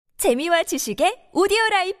재미와 지식의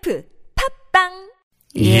오디오라이프 팝빵.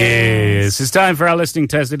 Yes, it's time for our listening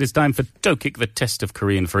test. It is time for Tokic, the test of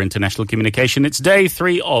Korean for international communication. It's day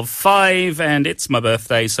 3 of 5, and it's my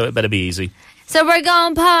birthday, so it better be easy. So we're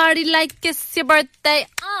going party like it's your birthday.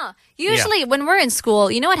 Usually when we're in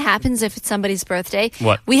school, you know what happens if it's somebody's birthday?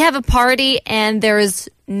 What? We have a party and there is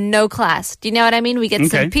no class. Do you know what I mean? We get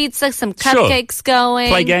some pizza, some cupcakes going.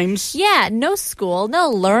 Play games. Yeah, no school, no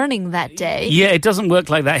learning that day. Yeah, it doesn't work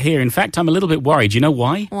like that here. In fact, I'm a little bit worried. You know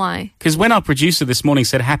why? Why? Because when our producer this morning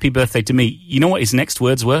said happy birthday to me, you know what his next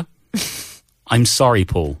words were? I'm sorry,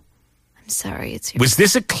 Paul. I'm sorry, it's your Was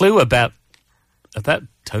this a clue about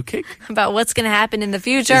Tokic? about what's going to happen in the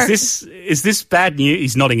future. Is this bad news?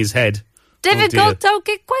 He's nodding his head. Difficult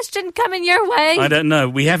Tokic question coming your way. I don't know.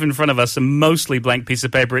 We have in front of us a mostly blank piece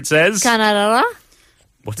of paper. It says... Canada.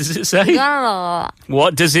 What does it say?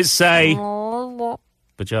 What does it say?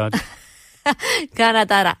 Bajaj.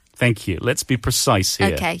 Canada. Thank you. Let's be precise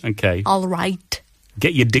here. Okay. All right.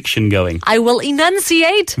 Get your diction going. I will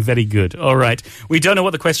enunciate. Very good. All right. We don't know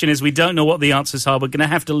what the question is. We don't know what the answers are. We're going to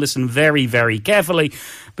have to listen very, very carefully.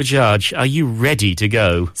 Bajaj, are you ready to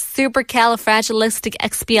go?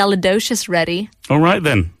 Supercalifragilisticexpialidocious ready. All right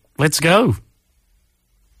then. Let's go.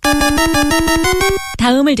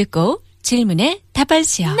 다음을 듣고 질문에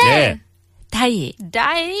답하시오. 네. 다이.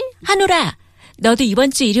 다이? 한우라, 너도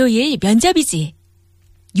이번 주 일요일 면접이지?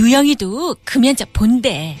 유영이도 그 면접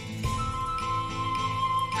본대.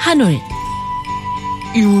 한울.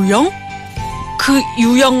 유영? 그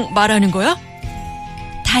유영 말하는 거야?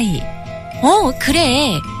 다이.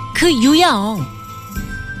 그래. 그 유영.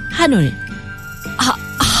 한울.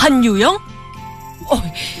 한유영?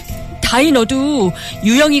 다이 너도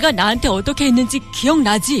유영이가 나한테 어떻게 했는지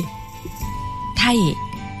기억나지? 다이.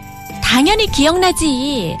 당연히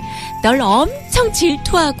기억나지. 널 엄청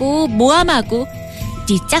질투하고 모함하고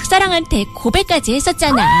네 짝사랑한테 고백까지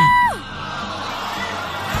했었잖아.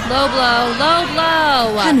 Low blow.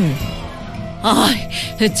 한울.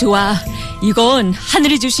 좋아. 이건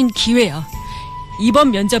하늘이 주신 기회야.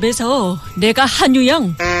 이번 면접에서 내가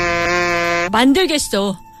한유영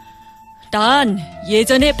만들겠어. 난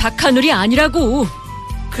예전의 박한울이 아니라고.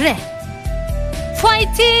 그래.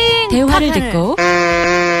 파이팅! 대화를 박하늘. 듣고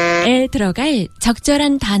에 들어갈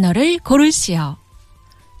적절한 단어를 고르시오.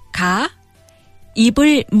 가,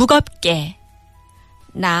 입을 무겁게.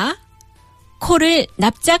 나, 코를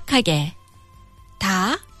납작하게.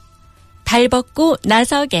 다, 발벗고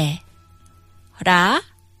나서게. 라,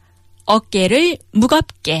 어깨를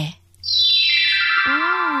무겁게.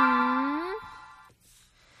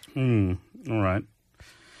 All right.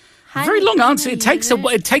 Very long answer. It takes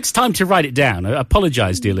time to write it down. I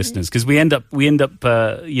apologize, dear listeners, because we end up,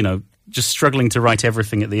 just struggling to write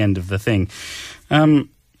everything at the end of the thing. I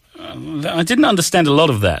didn't understand a lot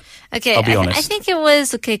of that. Okay, I'll be honest. I think it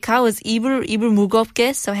was 가 was 이불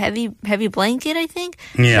무겁게, so heavy blanket. I think.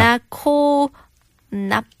 Yeah. 나 코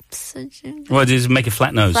Well, just make a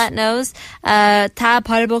flat nose. Flat nose. 다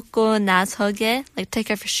발벗고 나서게, like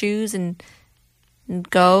take off your shoes and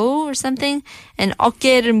go or something. And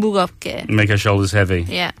어깨를 무겁게. Make our shoulders heavy.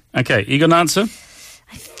 Yeah. Okay, you got an answer?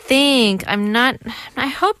 I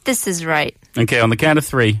hope this is right. Okay, on the count of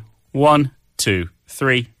 3. 1, 2,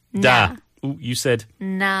 3. Da. Ooh, you said.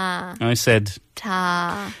 나. I said.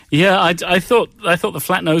 다. Yeah, I thought the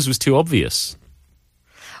flat nose was too obvious.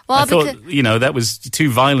 Well, I thought, that was too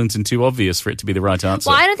violent and too obvious for it to be the right answer.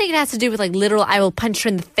 Well, I don't think it has to do with literal, I will punch her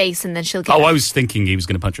in the face and then she'll get I was thinking he was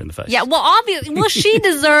going to punch her in the face. Yeah, well, obviously, she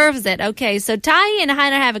deserves it. Okay, so Tai and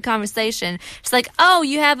Hannah have a conversation. She's like, oh,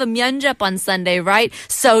 you have a 면접 on Sunday, right?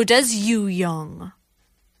 So does Yu Young.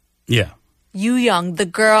 Yeah. Yu Young, the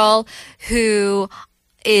girl who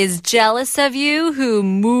is jealous of you, who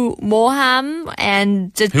모함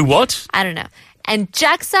and... Who what? I don't know. And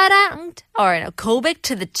짝사랑, or 고백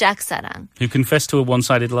to the 짝사랑. Who confessed to a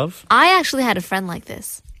one-sided love? I actually had a friend like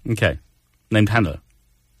this. Okay. Named Hannah.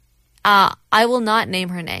 I will not name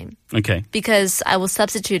her name. Okay. Because I will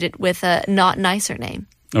substitute it with a not nicer name.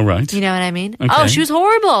 All right. You know what I mean? Okay. Oh, she was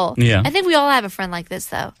horrible. Yeah. I think we all have a friend like this,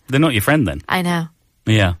 though. They're not your friend then? I know.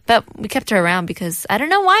 Yeah. But we kept her around because I don't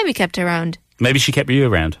know why we kept her around. Maybe she kept you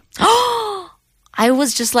around. I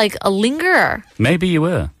was just like a lingerer. Maybe you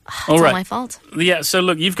were. It's all right. my fault. Yeah, so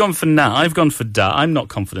look, you've gone for na, I've gone for da. I'm not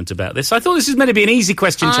confident about this. I thought this was meant to be an easy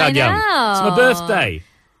question, Chad Young. It's my birthday.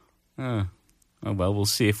 Oh, well, we'll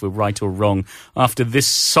see if we're right or wrong after this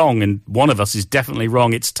song, and one of us is definitely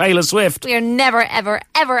wrong. It's Taylor Swift. We are never, ever,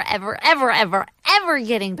 ever, ever, ever, ever, ever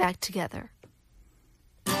getting back together.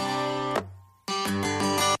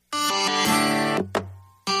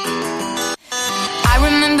 I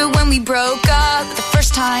remember when we broke up. The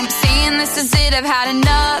first time saying this is it, I've had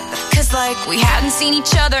enough. Cause like we hadn't seen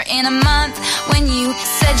each other in a month. When you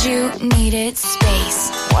said you needed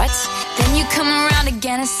space. What? Then you come around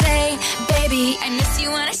again and say, baby, I miss you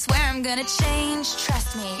and I swear I'm gonna change.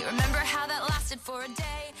 Trust me, remember how that lasted for a day?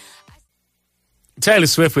 Taylor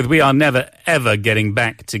Swift with We Are Never Ever Getting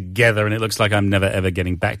Back Together, and it looks like I'm never ever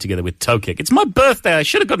getting back together with Tokic. It's my birthday. I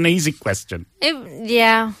should have got an easy question.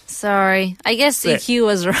 Yeah, sorry. I guess EQ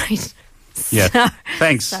was right. Yeah,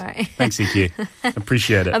 thanks. Sorry. Thanks, EQ.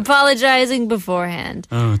 Appreciate it. Apologizing beforehand.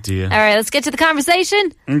 Oh, dear. All right, let's get to the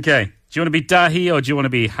conversation. Okay. Do you want to be Dahi or do you want to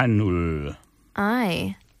be Hanul?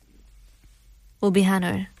 I will be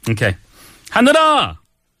Hanul. Okay. 하늘아!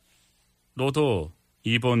 너도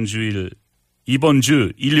이번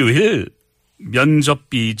주 일요일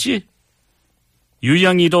면접비지?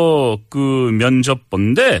 유영이도 그 면접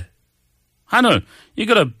본대? 하늘, you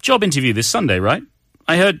got a job interview this Sunday, right?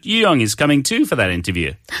 I heard 유영 is coming too for that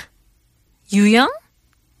interview. 유영?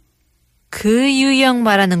 그 유영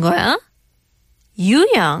말하는 거야?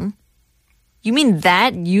 유영? You mean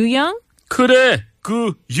that 유영? 그래,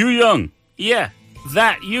 그 유영. Yeah,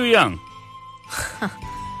 that 유영.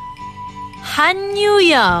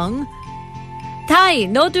 한유영. 다이,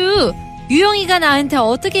 너도 유영이가 나한테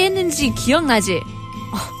어떻게 했는지 기억나지?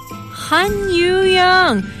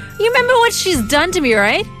 한유영. You remember what she's done to me,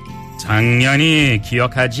 right? 당연히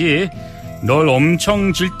기억하지. 널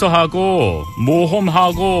엄청 질투하고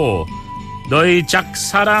모험하고 너희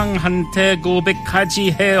짝사랑한테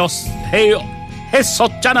고백하지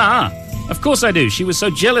했었잖아. Of course I do. She was so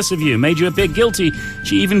jealous of you, made you appear guilty.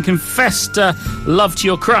 She even confessed love to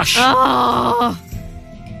your crush.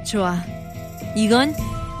 좋아. 이건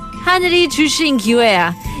하늘이 주신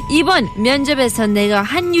기회야. 이번 면접에서 내가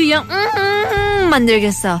한유영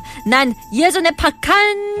만들겠어. 난 예전에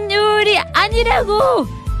박한율이 아니라고.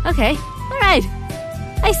 Okay, alright.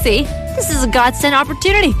 I see. This is a godsend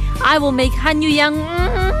opportunity. I will make 한유영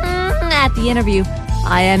at the interview.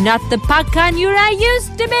 I am not the 박한율 I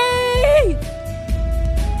used to be.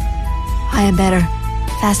 I am better,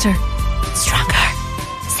 faster, stronger,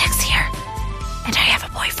 sexier, and I have a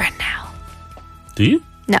boyfriend now. Do you?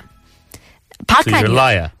 No. So you're a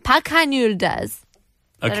liar. 박한율 does.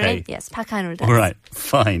 Okay. Yes, 박한율 does. All right,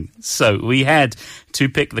 fine. So we had to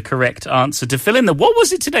pick the correct answer to fill in the... What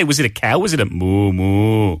was it today? Was it a cow? Was it a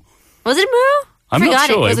moo? Was it moo? I'm not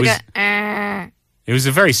sure. It was It was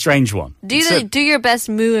a very strange one. Do your best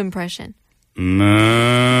moo impression.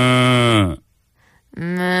 No,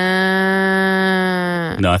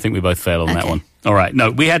 I think we both failed on that one. All right.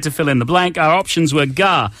 No, we had to fill in the blank. Our options were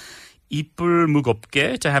가, 입을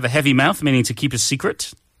무겁게, to have a heavy mouth, meaning to keep a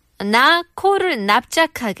secret. 나, 코를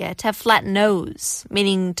납작하게, to have flat nose,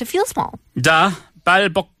 meaning to feel small. 다, 발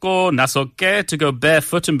벗고 나섰게, to go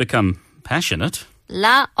barefoot and become passionate.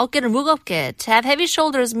 라, 어깨를 무겁게, to have heavy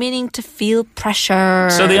shoulders, meaning to feel pressure.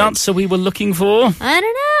 So the answer we were looking for? I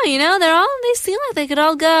don't know. They seem like they could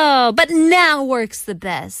all go. But now works the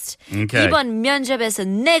best. Okay. 이번 면접에서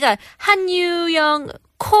내가 한유영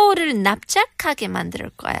코를 납작하게 만들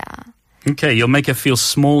거야. Okay, you'll make her feel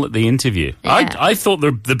small at the interview. Yeah. I thought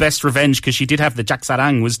the best revenge, because she did have the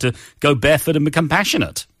jaksarang, was to go barefoot and become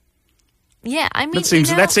passionate. Yeah, I mean,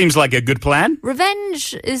 that seems like a good plan.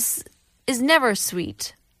 Revenge is never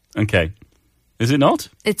sweet. Okay. Is it not?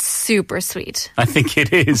 It's super sweet. I think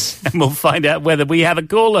it is. And we'll find out whether we have a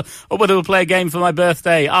caller or whether we'll play a game for my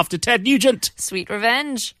birthday after Ted Nugent. Sweet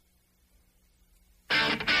revenge.